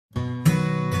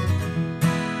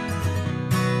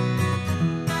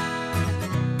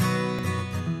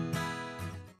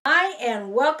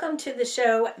welcome to the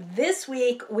show. This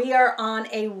week we are on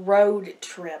a road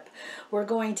trip. We're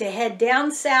going to head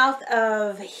down south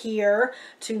of here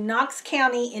to Knox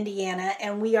County, Indiana,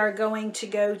 and we are going to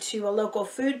go to a local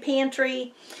food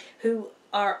pantry who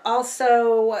are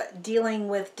also dealing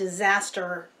with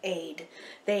disaster aid.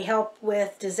 They help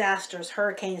with disasters,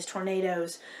 hurricanes,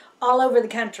 tornadoes, all over the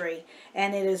country,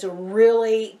 and it is a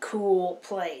really cool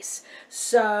place.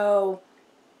 So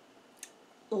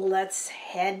let's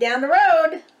head down the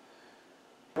road.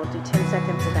 We'll do 10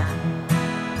 seconds of that.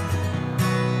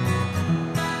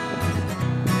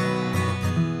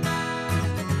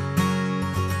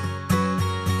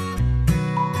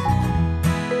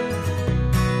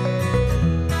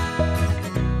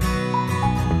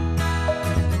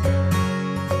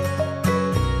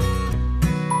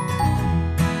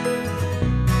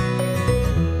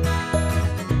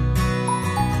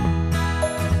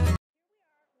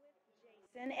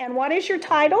 And what is your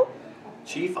title?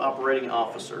 Chief Operating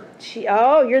Officer.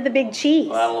 Oh, you're the big chief.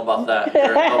 Well, I don't know about that.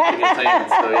 You're helping his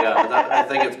hands, so yeah, I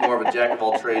think it's more of a jack of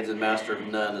all trades and master of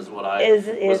none is what I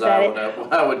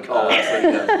would call it. So,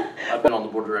 yeah, I've been on the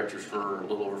board of directors for a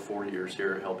little over 4 years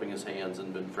here, helping his hands,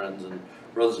 and been friends and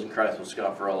brothers in Christ with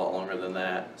Scott for a lot longer than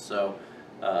that. So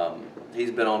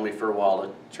he's been on me for a while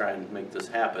to try and make this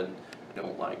happen.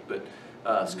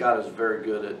 But Scott is very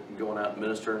good at going out and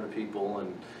ministering to people,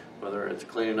 and whether it's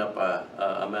cleaning up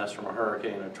a mess from a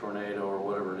hurricane, a tornado, or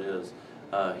whatever it is,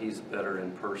 he's better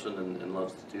in person and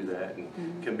loves to do that,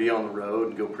 and can be on the road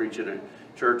and go preach at a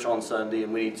church on Sunday,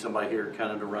 and we need somebody here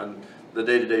kind of to run the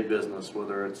day-to-day business,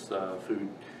 whether it's food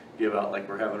give out like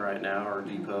we're having right now, or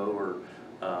depot, or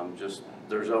just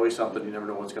there's always something. You never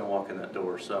know what's going to walk in that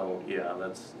door. So yeah,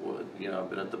 that's what, I've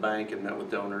been at the bank and met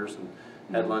with donors and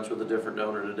had lunch with a different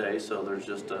donor today, so there's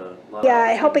just a lot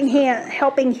of helping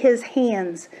his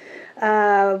hands.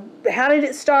 How did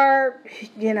it start?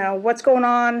 What's going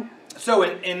on? So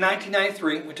in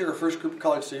 1993, we took our first group of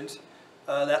college students.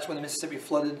 That's when the Mississippi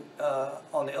flooded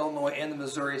on the Illinois and the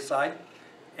Missouri side,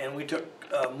 and we took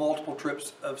multiple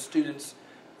trips of students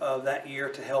that year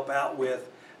to help out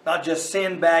with not just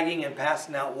sandbagging and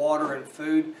passing out water and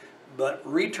food, but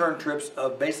return trips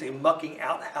of basically mucking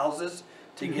out houses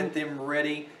to get them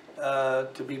ready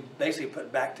to be basically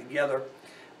put back together.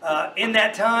 In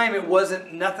that time, it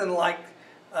wasn't nothing like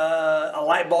a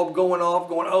light bulb going off,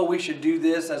 oh, we should do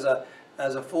this as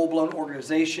a full-blown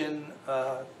organization.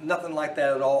 Nothing like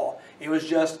that at all. It was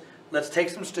just, let's take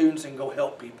some students and go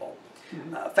help people.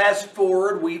 Fast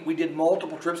forward, we did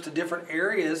multiple trips to different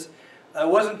areas. It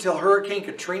wasn't until Hurricane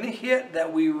Katrina hit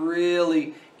that we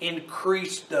really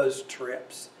increased those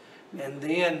trips. And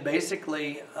then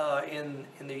basically in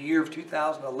the year of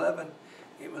 2011,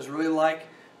 it was really like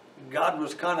God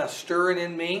was kind of stirring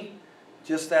in me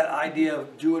just that idea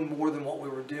of doing more than what we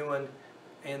were doing.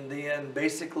 And then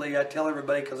basically I tell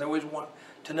everybody, because I always want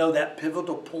to know that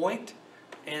pivotal point.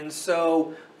 And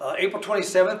so April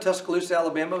 27th, Tuscaloosa,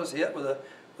 Alabama was hit with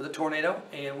a tornado,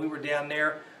 and we were down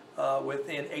there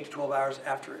within 8 to 12 hours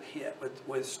after it hit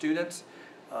with students.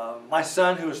 My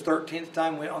son, who was 13 at the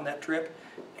time, went on that trip,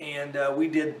 and we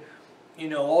did,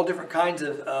 all different kinds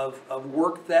of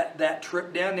work that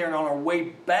trip down there. And on our way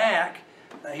back,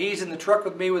 he's in the truck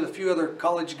with me with a few other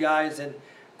college guys, and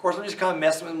of course I'm just kind of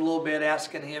messing with him a little bit,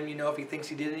 asking him, if he thinks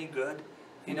he did any good.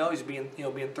 He's being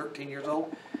 13 years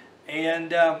old,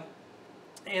 and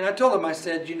I told him, I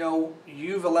said,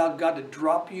 you've allowed God to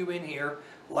drop you in here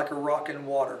like a rock in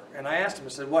water. And I asked him, I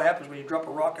said, what happens when you drop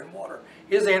a rock in water?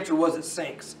 His answer was, it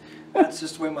sinks. That's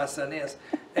just the way my son is.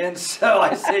 And so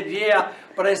I said, yeah,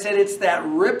 but I said, it's that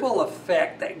ripple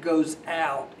effect that goes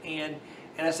out. And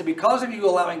I said, because of you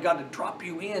allowing God to drop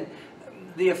you in,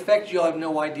 the effect, you'll have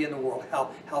no idea in the world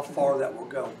how far that will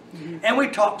go. And we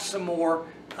talked some more,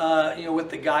 with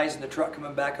the guys in the truck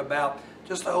coming back about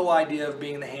just the whole idea of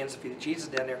being the hands and feet of Jesus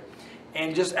down there.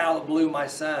 And just out of the blue, my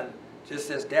son just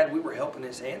says, Dad, we were helping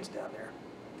his hands down there.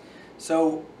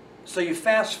 So you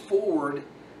fast forward,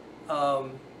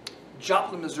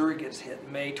 Joplin, Missouri gets hit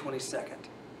May 22nd.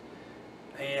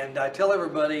 And I tell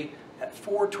everybody at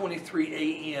 4:23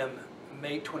 a.m.,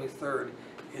 May 23rd,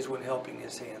 is when helping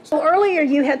his hands. Well, earlier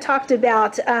you had talked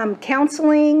about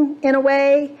counseling in a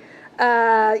way,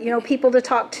 people to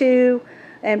talk to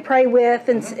and pray with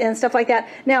and stuff like that.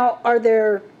 Now, are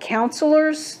there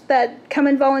counselors that come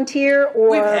and volunteer,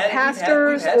 or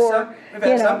pastors, or we've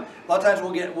had some. A lot of times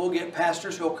we'll get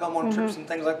pastors who'll come on trips and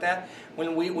things like that.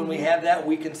 When we have that,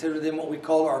 we consider them what we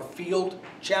call our field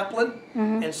chaplain,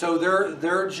 and so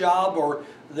their job, or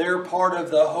their part of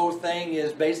the whole thing,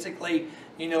 is basically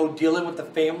dealing with the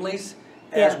families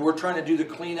as we're trying to do the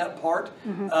cleanup part.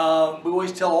 We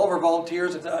always tell all of our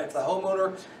volunteers, if the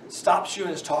homeowner stops you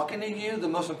and is talking to you, the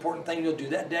most important thing you'll do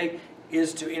that day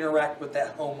is to interact with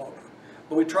that homeowner.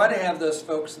 But we try to have those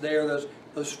folks there,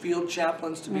 those field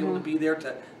chaplains, to be able to be there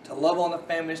to love on the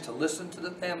families, to listen to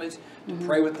the families, to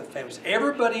pray with the families.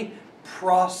 Everybody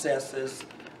processes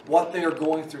what they are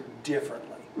going through differently.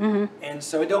 And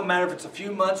so it don't matter if it's a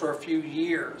few months or a few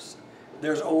years,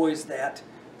 there's always that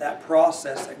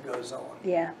process that goes on.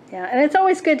 Yeah, and it's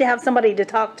always good to have somebody to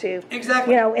talk to.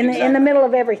 Exactly. You know, in the middle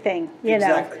of everything. You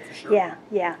Exactly, know. for sure.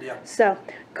 Yeah. So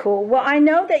cool. Well, I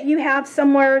know that you have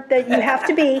somewhere that you have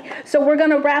to be, so we're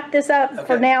going to wrap this up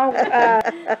for now.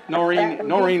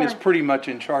 Noreen is pretty much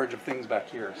in charge of things back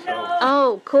here. So.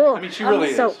 Oh, cool. I mean, she really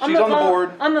is. So, She's on the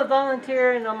board. I'm a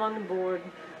volunteer and I'm on the board.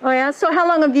 Oh yeah. So how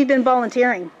long have you been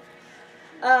volunteering?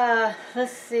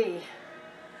 Let's see.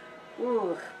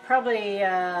 Ooh, probably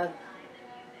A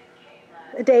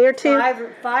day or two?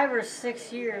 5 or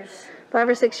 6 years. 5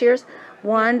 or 6 years?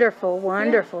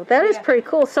 Wonderful. That is pretty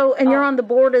cool. So, and you're on the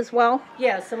board as well?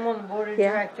 Yes, I'm on the board of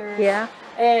directors. Yeah.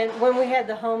 And when we had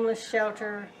the homeless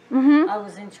shelter, I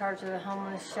was in charge of the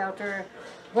homeless shelter.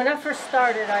 When I first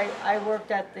started, I worked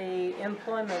at the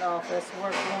employment office,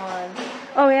 work one.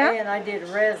 Oh yeah? And I did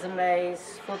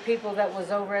resumes for people that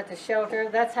was over at the shelter.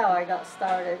 That's how I got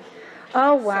started.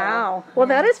 Oh wow. Well,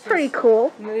 that is pretty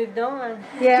cool. Moved on.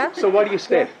 Yeah. So why do you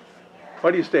stay?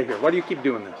 Why do you stay here? Why do you keep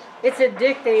doing this? It's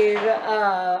addictive.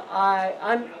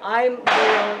 I'm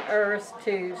here on earth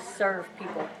to serve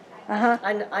people.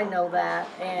 I know that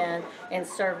and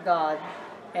serve God,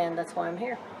 and that's why I'm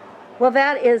here. Well,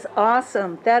 that is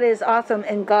awesome. That is awesome,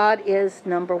 and God is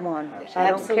number one.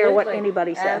 I don't care what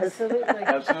anybody says. Absolutely.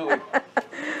 Absolutely.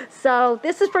 So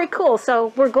this is pretty cool.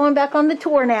 So we're going back on the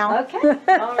tour now. Okay.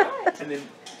 All right. And then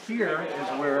here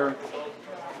is where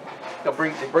they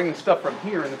bring the stuff from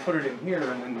here and they put it in here,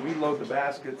 and then we load the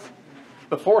baskets.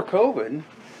 Before COVID,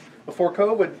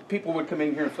 people would come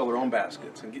in here and fill their own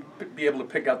baskets and be able to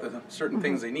pick out the certain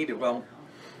things they needed. Well,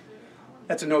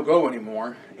 that's a no-go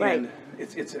anymore. Right. And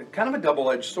it's a kind of a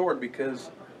double-edged sword,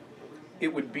 because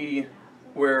it would be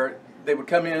where they would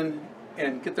come in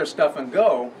and get their stuff and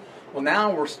go. Well,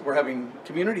 now we're having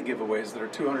community giveaways that are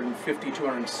 250,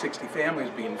 260 families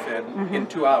being fed in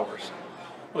 2 hours.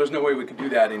 Well, there's no way we could do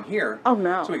that in here. Oh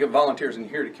no. So we get volunteers in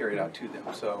here to carry it out to them.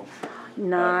 So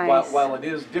Nice. while it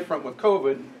is different with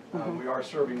COVID, we are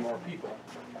serving more people,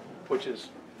 which is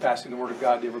passing the word of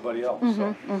God to everybody else.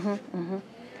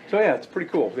 So yeah, it's pretty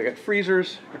cool. They got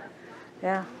freezers.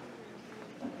 Yeah.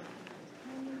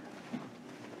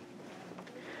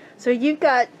 So you've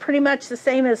got pretty much the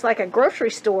same as like a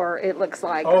grocery store, it looks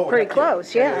like. Pretty heck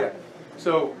close, yeah.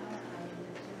 So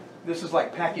this is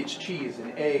like packaged cheese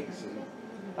and eggs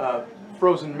and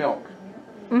frozen milk,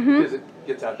 because it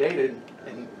gets outdated,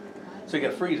 and so you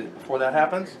got to freeze it before that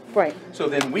happens. Right. So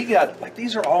then we got, like,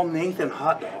 these are all Nathan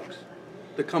hot dogs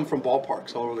that come from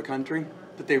ballparks all over the country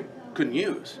that they couldn't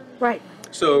use. Right.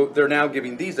 So they're now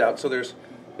giving these out. So there's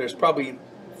probably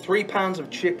 3 pounds of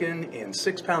chicken and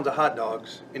 6 pounds of hot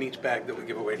dogs in each bag that we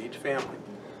give away to each family.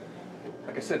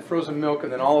 Like I said, frozen milk,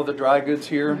 and then all of the dry goods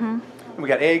here. And we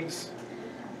got eggs,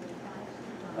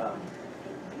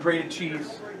 grated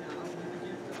cheese,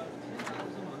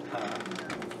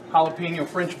 jalapeno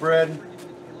French bread,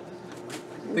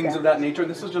 things of that nature.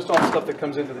 This is just all stuff that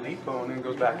comes into the depot and then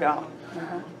goes back out.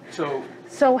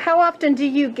 So how often do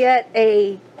you get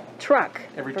a truck?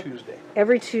 every Tuesday.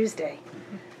 Every Tuesday.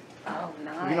 Oh,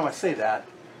 nice. You know, I say that.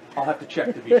 I'll have to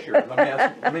check to be sure.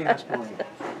 Let me ask Maureen.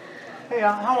 Hey,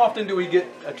 how often do we get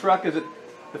a truck? Is it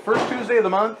the first Tuesday of the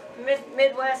month?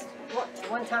 Midwest,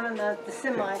 one time in the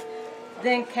semi.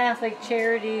 Then Catholic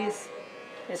Charities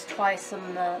is twice a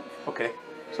month. Okay.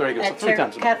 So there you go. So 3 times a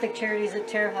month. Catholic Charities at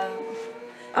Terre Haute.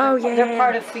 Oh, yeah. They're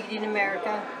part of Feeding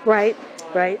America. Right.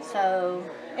 So.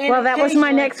 Well, that was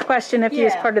my next question, if you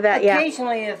was part of that, yeah.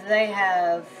 Occasionally, if they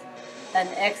have an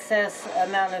excess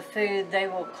amount of food, they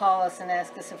will call us and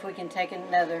ask us if we can take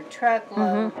another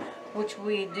truckload, which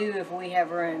we do if we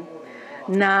have room.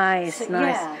 Nice, So,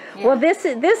 nice. yeah. Well, this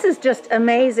is just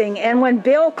amazing. And when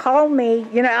Bill called me,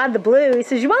 you know, out of the blue, he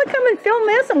says, "You want to come and film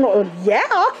this?" I'm like, "Oh,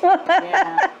 yeah."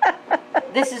 Yeah.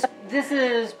 This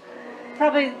is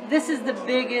probably the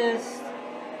biggest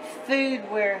food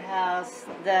warehouse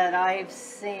that I've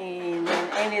seen in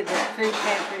any of the food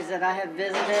pantries that I have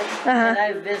visited, and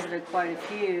I've visited quite a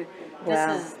few.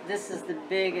 Wow. This is the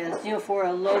biggest, you know, for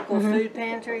a local food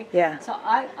pantry. Yeah. So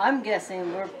I'm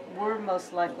guessing we're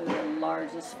most likely the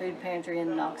largest food pantry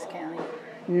in Knox County.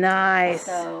 Nice.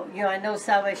 So, you know, I know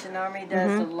Salvation Army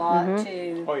does a lot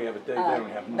too. Oh yeah, but they don't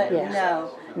have But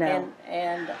no. no.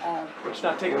 And It's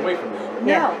not taken away from them.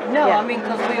 no, Yeah. I mean,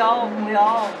 because we all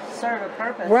serve a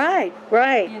purpose. Right,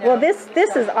 right. You Well, know,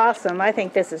 this is awesome. I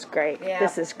think this is great. Yeah,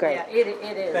 This is great. Yeah, it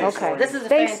is. Thanks, Okay. This is a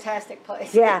Thanks. fantastic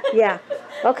place. Yeah, yeah.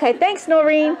 Okay, thanks,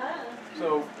 Noreen.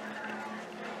 So,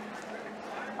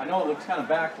 I know it looks kind of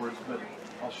backwards, but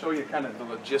I'll show you kind of the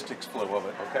logistics flow of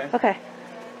it, okay? Okay.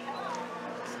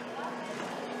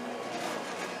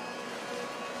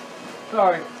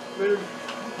 Sorry. So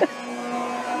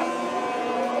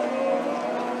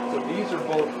these are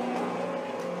both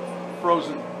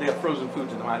frozen, they have frozen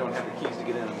foods in them. I don't have the keys to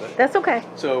get in them, but. That's okay.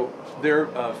 So they're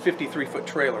 53-foot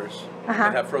trailers that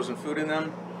have frozen food in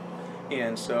them.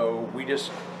 And so we just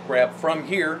grab from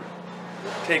here,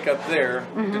 take up there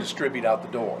to distribute out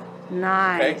the door.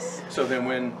 Nice. Okay? So then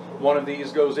when one of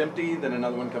these goes empty, then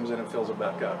another one comes in and fills it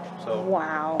back up. So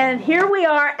Wow. And here we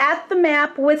are at the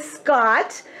map with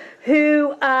Scott,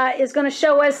 who is going to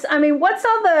show us, I mean, what's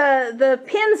all the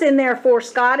pins in there for,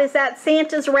 Scott? Is that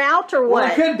Santa's route or what?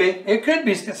 Well, it could be. It could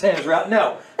be Santa's route.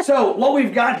 No. So what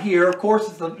we've got here, of course,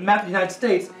 is the map of the United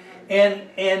States, and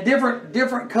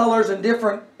different colors and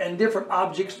different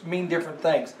objects mean different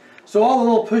things. So all the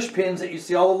little push pins that you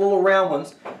see, all the little round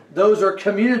ones, those are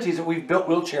communities that we've built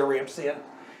wheelchair ramps in.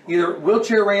 Either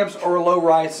wheelchair ramps or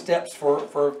low-rise steps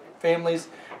for families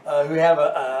who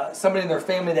have somebody in their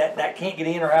family that can't get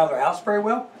in or out of their house very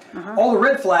well. All the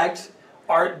red flags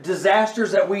are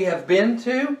disasters that we have been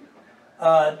to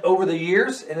over the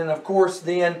years. And then, of course,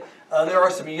 there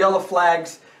are some yellow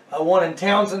flags, one in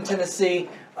Townsend, Tennessee,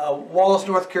 Wallace,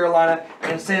 North Carolina,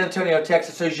 and San Antonio,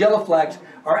 Texas. Those yellow flags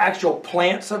are actual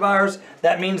plants of ours.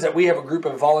 That means that we have a group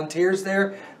of volunteers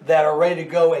there that are ready to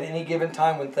go at any given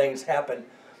time when things happen.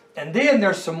 And then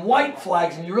there's some white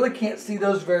flags, and you really can't see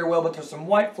those very well, but there's some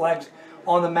white flags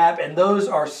on the map, and those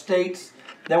are states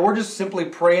that we're just simply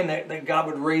praying that God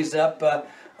would raise up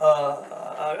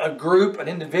a group, an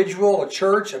individual, a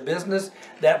church, a business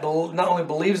that not only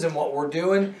believes in what we're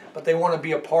doing, but they want to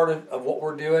be a part of what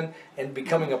we're doing and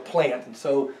becoming a plant. And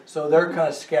so they're kind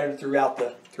of scattered throughout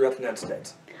the United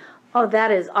States. Oh,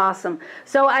 that is awesome.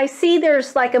 So I see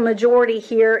there's like a majority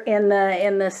here in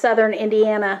the southern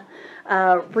Indiana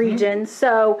region.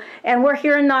 So, and we're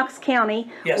here in Knox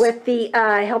County with the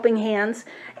Helping Hands,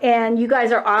 and you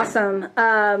guys are awesome.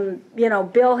 You know,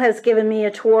 Bill has given me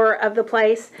a tour of the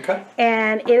place,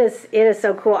 and it is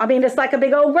so cool. I mean, it's like a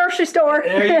big old grocery store.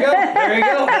 There you go. There you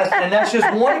go. And that's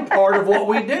just one part of what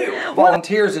we do.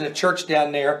 Volunteers in a church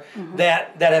down there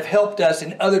that have helped us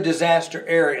in other disaster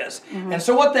areas. And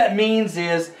so what that means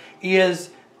is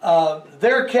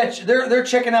they're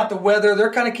checking out the weather.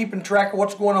 They're kind of keeping track of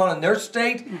what's going on in their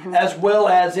state as well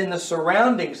as in the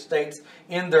surrounding states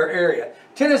in their area.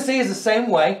 Tennessee is the same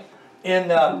way. In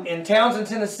Townsend,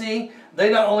 Tennessee, they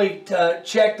not only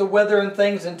check the weather and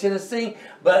things in Tennessee,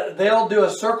 but they'll do a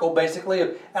circle basically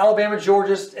of Alabama,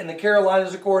 Georgia, and the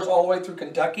Carolinas, of course, all the way through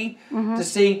Kentucky to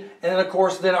see. And then, of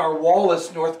course, then our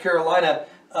Wallace, North Carolina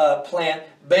plant,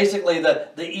 basically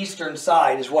the eastern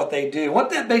side is what they do.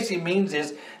 What that basically means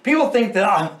is people think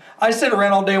that I sit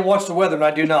around all day and watch the weather, and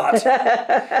I do not.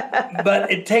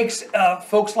 But it takes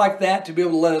folks like that to be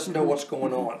able to let us know what's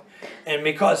going on. And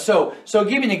because, so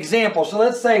give you an example. So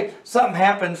let's say something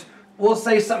happens. We'll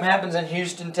say something happens in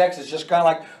Houston, Texas, just kind of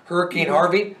like Hurricane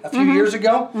Harvey a few years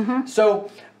ago.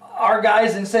 So our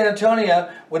guys in San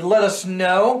Antonio would let us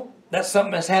know that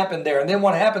something has happened there. And then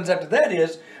what happens after that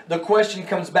is the question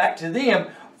comes back to them.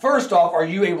 First off, are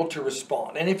you able to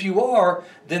respond? And if you are,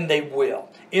 then they will.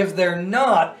 If they're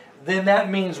not, then that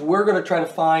means we're going to try to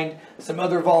find some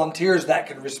other volunteers that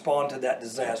can respond to that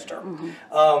disaster.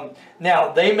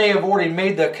 Now, they may have already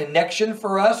made the connection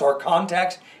for us or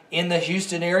contacts in the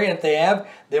Houston area. And if they have,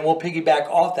 then we'll piggyback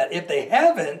off that. If they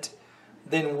haven't,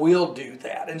 then we'll do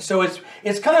that. And so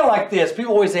it's kind of like this.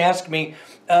 People always ask me,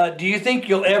 do you think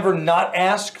you'll ever not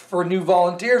ask for new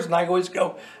volunteers? And I always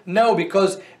go, no,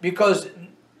 because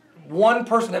one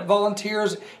person that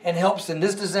volunteers and helps in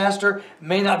this disaster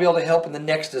may not be able to help in the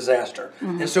next disaster.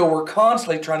 And so we're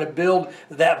constantly trying to build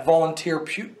that volunteer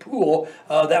pool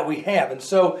that we have. And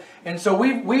so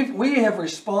we have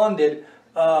responded.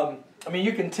 I mean,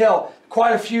 you can tell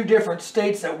quite a few different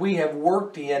states that we have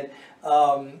worked in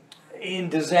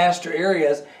disaster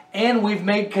areas, and we've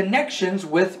made connections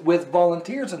with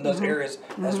volunteers in those areas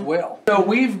as well. So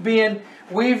we've been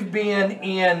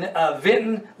in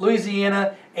Vinton,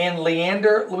 Louisiana, and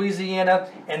Leander, Louisiana,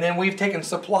 and then we've taken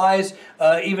supplies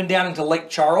even down into Lake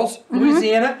Charles,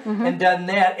 Louisiana, and done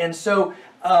that. And so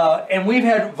and we've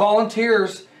had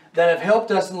volunteers that have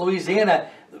helped us in Louisiana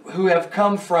who have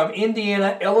come from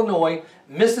Indiana, Illinois,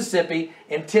 Mississippi,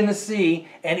 and Tennessee,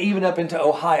 and even up into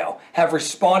Ohio, have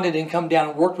responded and come down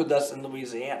and worked with us in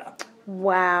Louisiana.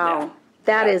 Wow. Yeah.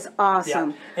 That Yeah. is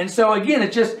awesome. Yeah. And so again,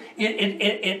 it just,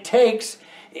 it takes,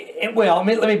 well,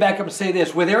 let me back up and say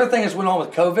this. With everything that's went on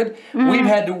with COVID, we've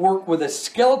had to work with a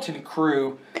skeleton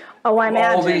crew I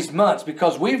imagine. all these months,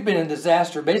 because we've been in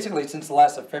disaster basically since the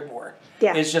last of February.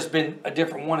 Yeah. It's just been a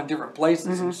different one in different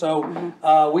places. And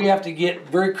so we have to get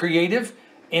very creative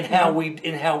in how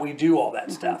we do all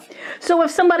that stuff. So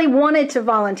if somebody wanted to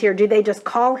volunteer, do they just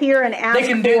call here and ask They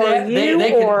can do for that. you,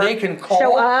 They can call.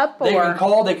 show up? They or? can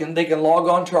call. They can log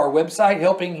on to our website,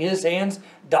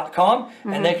 helpinghishands.com,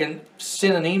 and they can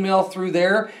send an email through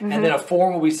there, and then a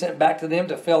form will be sent back to them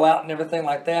to fill out and everything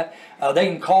like that. They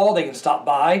can call. They can stop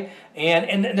by,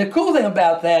 and the cool thing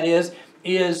about that is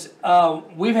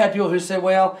we've had people who say,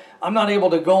 well, I'm not able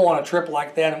to go on a trip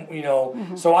like that,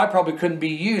 and, so I probably couldn't be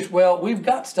used. Well, we've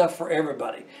got stuff for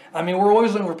everybody. I mean, we're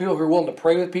always looking for people who are willing to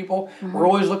pray with people. We're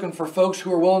always looking for folks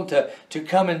who are willing to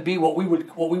come and be what we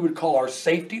would call our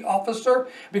safety officer.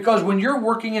 Because when you're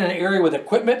working in an area with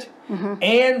equipment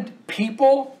and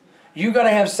people, you got to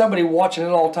have somebody watching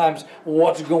at all times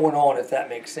what's going on, if that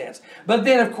makes sense. But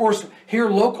then, of course, here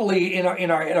locally in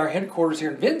our headquarters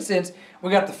here in Vincennes, we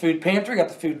got the food pantry, got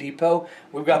the food depot,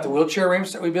 we've got the wheelchair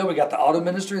ramps that we build, we got the auto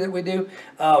ministry that we do.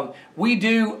 We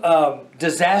do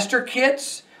disaster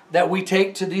kits that we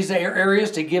take to these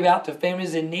areas to give out to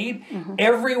families in need.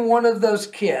 Every one of those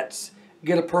kits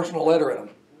get a personal letter in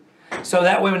them. So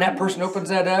that way when that person opens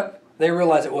that up, they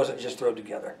realize it wasn't just thrown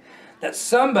together. That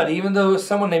somebody, even though it's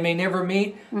someone they may never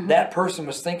meet, that person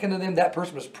was thinking of them. That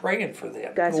person was praying for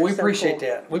them. Well, we appreciate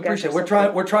that. We appreciate it.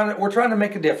 So We're trying to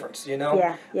make a difference.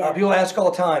 Yeah. People ask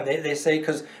all the time. They say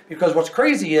because what's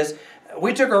crazy is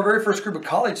we took our very first group of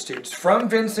college students from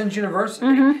Vincennes University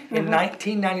in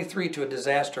 1993 to a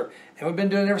disaster, and we've been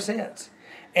doing it ever since.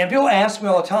 And people ask me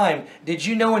all the time, did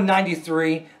you know in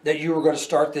 93 that you were going to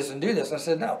start this and do this? And I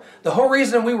said, no. The whole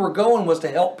reason we were going was to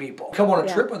help people come on a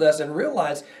trip with us and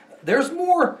realize there's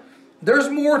more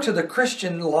to the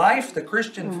Christian life, the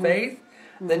Christian faith,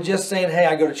 than just saying, hey,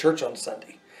 I go to church on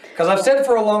Sunday. Because I've said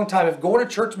for a long time, if going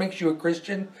to church makes you a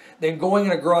Christian, then going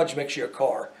in a garage makes you a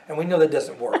car. And we know that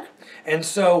doesn't work. And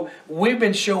so we've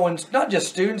been showing, not just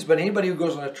students, but anybody who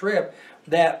goes on a trip,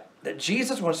 that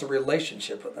Jesus wants a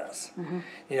relationship with us.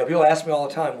 People ask me all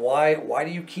the time, why do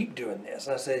you keep doing this?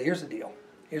 And I say, here's the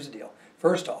deal.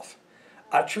 First off,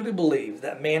 I truly believe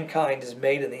that mankind is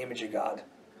made in the image of God.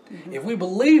 If we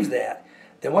believe that,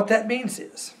 then what that means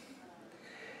is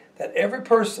that every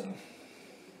person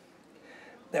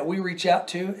that we reach out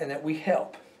to and that we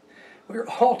help, we're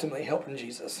ultimately helping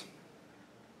Jesus.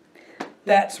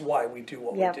 That's why we do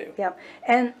what we do. Yep.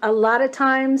 And a lot of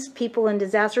times, people in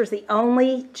disasters, the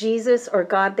only Jesus or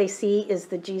God they see is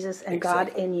the Jesus and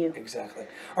God in you. Exactly.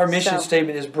 Our mission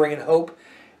statement is bringing hope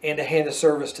and a hand of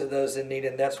service to those in need,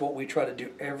 and that's what we try to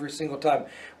do every single time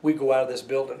we go out of this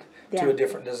building to a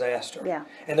different disaster. Yeah.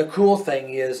 And the cool thing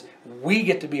is we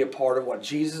get to be a part of what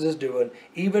Jesus is doing,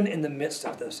 even in the midst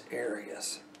of those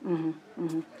areas. And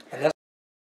that's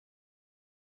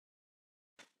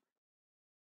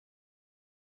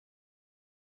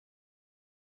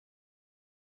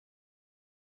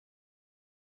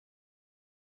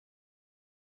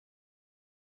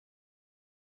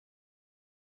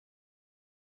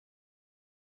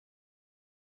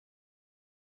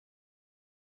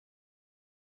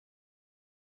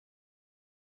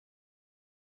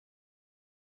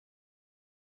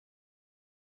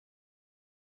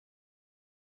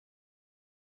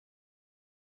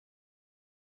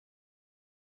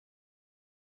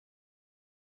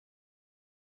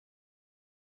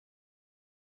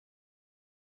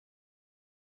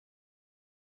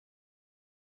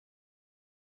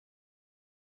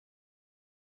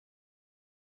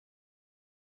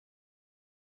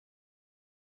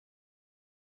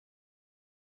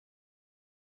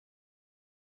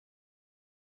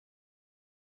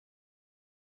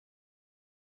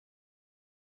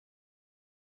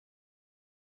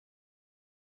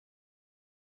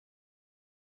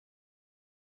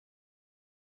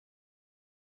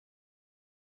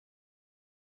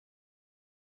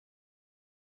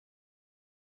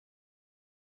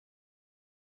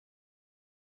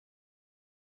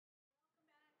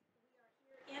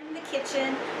In the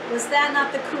kitchen, was that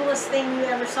not the coolest thing you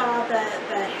ever saw? The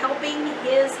helping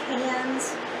his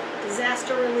hands,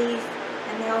 disaster relief,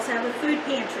 and they also have a food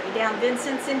pantry down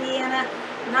Vincennes, Indiana,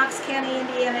 Knox County,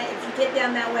 Indiana. If you get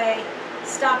down that way,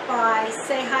 stop by,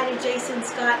 say hi to Jason,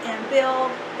 Scott, and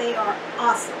Bill. They are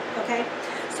awesome, okay?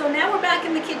 So So now we're back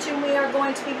in the kitchen. We are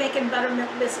going to be making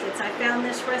buttermilk biscuits. I found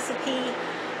this recipe.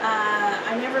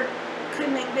 I never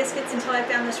could make biscuits until I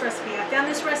found this recipe. I found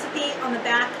this recipe on the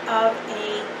back of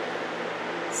a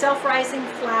self-rising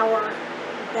flour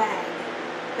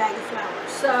bag of flour.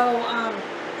 So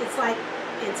it's like,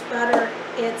 it's butter,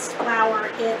 it's flour,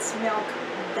 it's milk,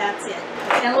 that's it.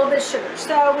 And a little bit of sugar.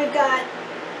 So we've got,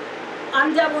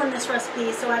 I'm doubling this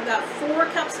recipe, so I've got 4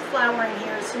 cups of flour in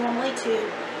here. It's normally 2.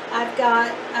 I've got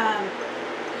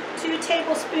 2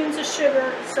 tablespoons of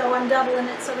sugar, so I'm doubling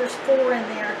it, so there's 4 in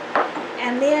there.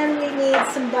 And then we need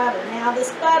some butter. Now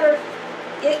this butter,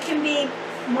 it can be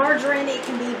margarine, it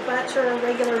can be butter,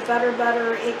 regular butter,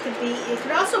 it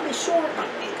could also be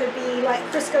shortening. It could be like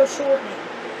Crisco shortening.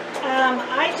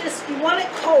 You want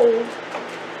it cold,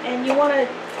 and you want to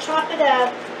chop it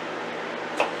up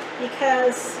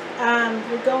because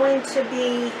we're going to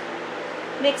be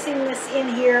mixing this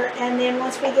in here, and then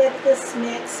once we get this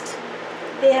mixed,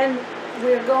 then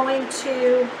we're going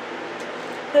to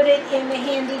put it in the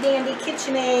handy dandy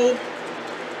KitchenAid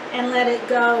and let it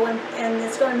go, and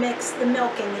it's going to mix the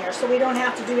milk in there, so we don't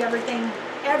have to do everything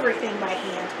by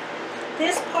hand.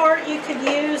 This part you could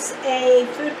use a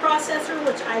food processor,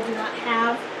 which I do not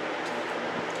have.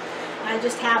 I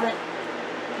just haven't,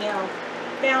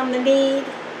 found the need.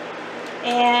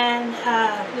 And,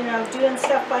 doing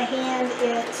stuff by hand,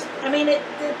 the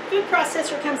food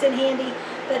processor comes in handy,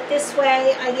 but this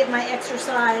way I get my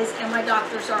exercise and my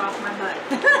doctors are off my butt.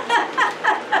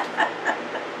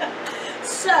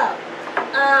 So,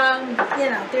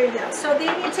 there you go. So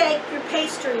then you take your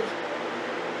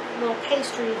little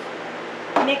pastry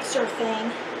mixer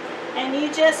thing, and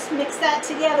you just mix that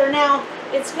together. Now,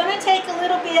 it's going to take a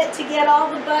little bit to get all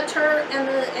the butter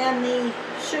and the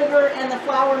sugar and the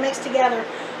flour mixed together.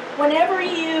 Whenever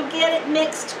you get it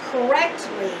mixed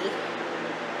correctly,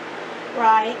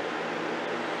 right,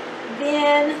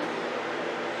 then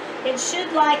it should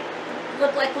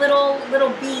look like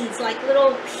little beads, like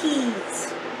little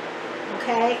peas,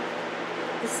 okay?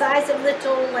 The size of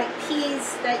little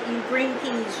peas green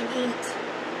peas you eat.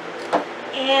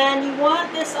 And you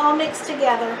want this all mixed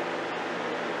together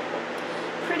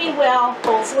pretty well.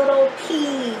 Those little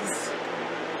peas,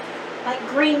 like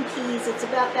green peas, it's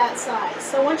about that size.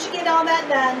 So once you get all that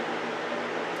done,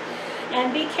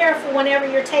 and be careful whenever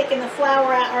you're taking the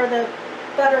flour out or the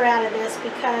butter out of this,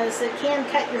 because it can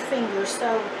cut your fingers.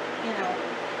 So,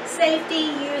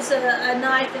 safety, use a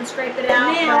knife and scrape it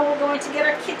out. Now we're going to get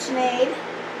our KitchenAid,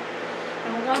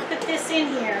 and we're going to put this in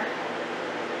here.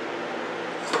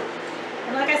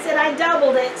 And like I said, I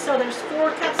doubled it, so there's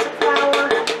 4 cups of flour,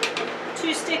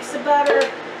 2 sticks of butter,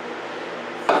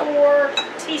 4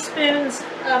 teaspoons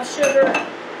of sugar,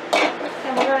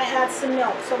 and we're going to add some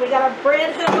milk. So we got our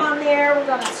bread hook on there. We're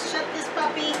going to shut this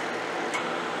puppy.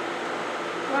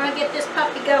 We're going to get this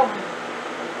puppy going.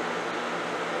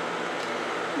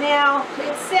 Now,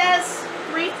 it says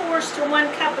 3/4 to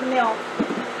 1 cup of milk,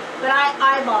 but I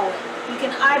eyeball it. You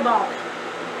can eyeball it.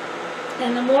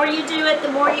 And the more you do it,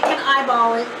 the more you can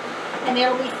eyeball it, and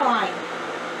it'll be fine.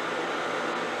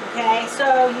 Okay,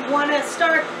 so you want to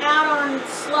start out on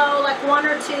slow, like 1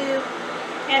 or 2,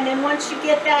 and then once you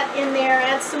get that in there,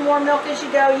 add some more milk as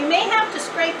you go. You may have to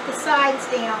scrape the sides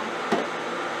down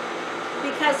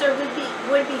because there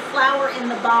would be flour in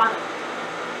the bottom.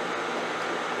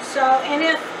 So, and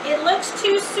if it looks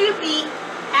too soupy,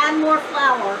 add more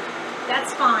flour.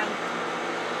 That's fine.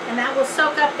 And that will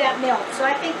soak up that milk. So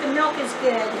I think the milk is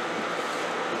good.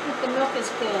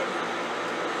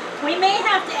 We may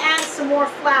have to add some more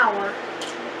flour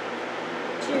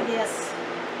to this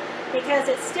because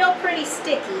it's still pretty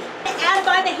sticky. Add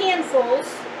by the handfuls.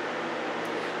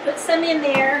 Put some in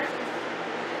there.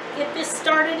 Get this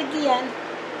started again.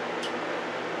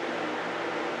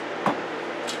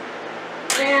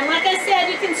 And like I said,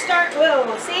 you can start,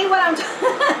 whoa, see what I'm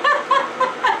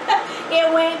it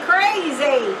went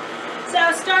crazy. So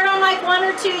start on like 1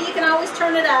 or 2. You can always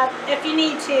turn it up if you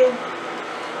need to.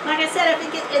 Like I said, if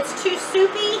it's too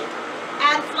soupy,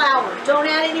 add flour. Don't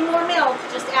add any more milk.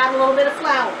 Just add a little bit of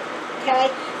flour.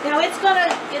 Okay. Now it's gonna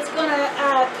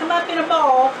come up in a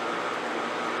ball.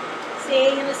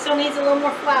 See, and it still needs a little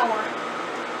more flour.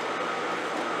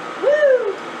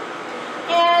 Woo!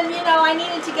 And I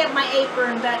needed to get my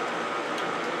apron, but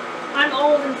I'm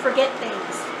old and forget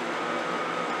things.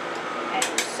 Okay,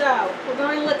 so we're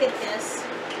going to look at this.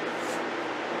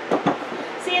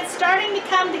 See, it's starting to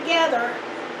come together.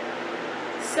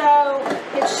 So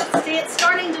it's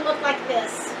starting to look like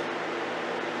this.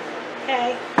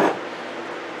 Okay.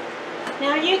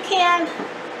 Now you can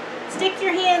stick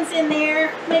your hands in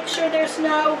there, make sure there's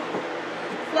no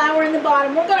flour in the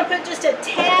bottom. We're going to put just a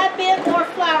tad bit more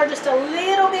flour, just a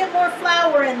little bit more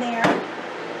flour in there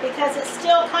because it's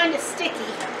still kind of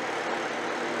sticky.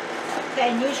 Okay,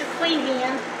 and use your clean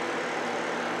hand.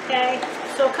 Okay,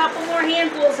 so a couple more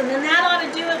handfuls, and then that ought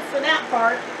to do it for that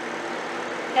part.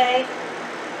 Okay.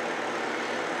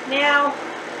 Now,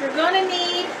 you're going to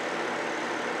need,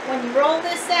 when you roll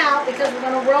this out, because we're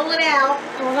going to roll it out,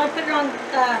 and we're going to put it on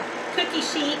cookie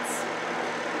sheets.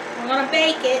 We're going to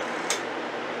bake it.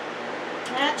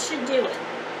 That should do it.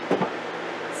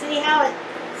 See how it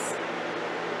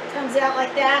comes out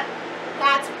like that?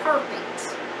 That's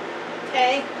perfect.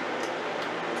 Okay?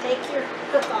 Take your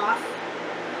hook off.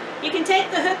 You can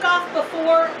take the hook off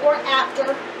before or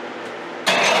after.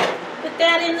 Put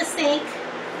that in the sink.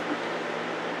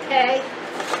 Okay?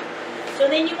 So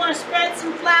then you want to spread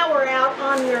some flour out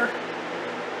on your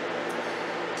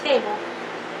table.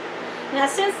 Now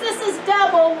since this is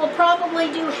double, we'll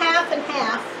probably do half and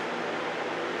half.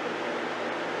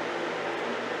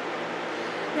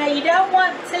 Now you don't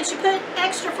want, since you put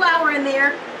extra flour in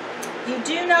there, you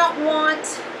do not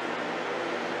want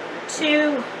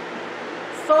to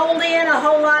fold in a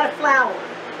whole lot of flour,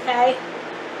 okay?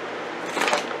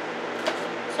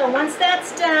 So once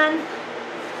that's done,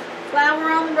 flour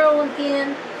on the rolling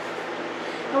pin,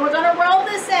 and we're going to roll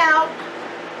this out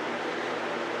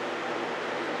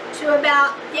to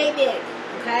about yay big,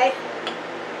 okay?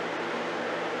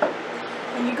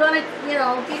 And you're going to, you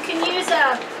know, you can use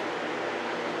a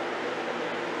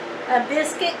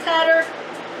biscuit cutter.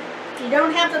 If you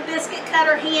don't have a biscuit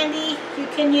cutter handy, you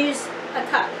can use a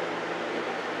cup.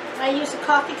 I use a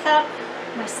coffee cup,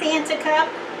 my Santa cup.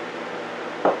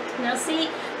 Now see,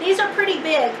 these are pretty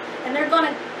big, and they're going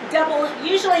to double,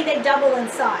 usually they double in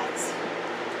size.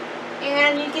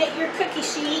 And you get your cookie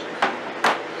sheet.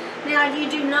 Now you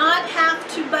do not have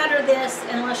to butter this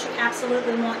unless you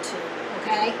absolutely want to,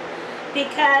 okay?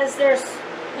 Because there's,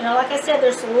 you know, like I said,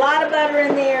 there's a lot of butter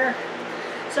in there.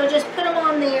 So just put them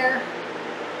on there.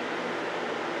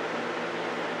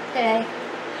 Okay.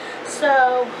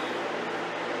 So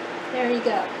there you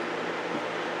go.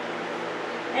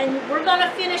 And we're going to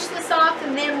finish this off,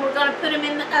 and then we're going to put them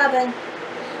in the oven.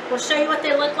 We'll show you what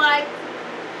they look like.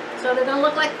 So they're going to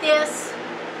look like this.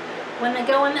 When they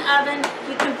go in the oven,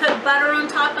 you can put butter on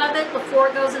top of it before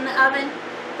it goes in the oven.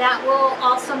 That will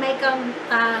also make them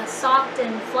soft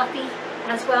and fluffy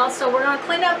as well. So we're going to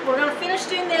clean up, we're going to finish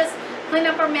doing this, clean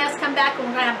up our mess, come back, and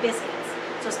we're going to have biscuits.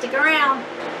 So stick around.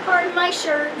 Pardon my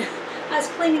shirt. I was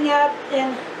cleaning up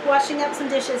and washing up some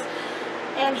dishes.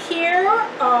 And here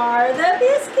are the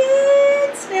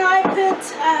biscuits. Now I put,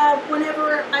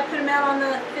 whenever I put them out on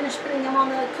the, finished putting them on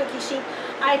the cookie sheet,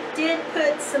 I did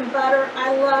put some butter.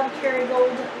 I love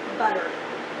Kerrygold butter.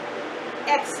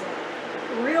 Excellent.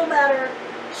 Real butter,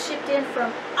 shipped in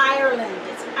from Ireland.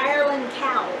 It's Ireland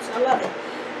cows. I love it.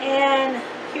 And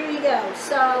here you go.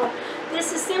 So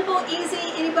this is simple,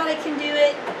 easy. Anybody can do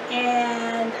it.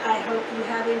 And I hope you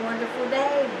have a wonderful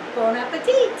day. Bon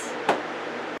appetit.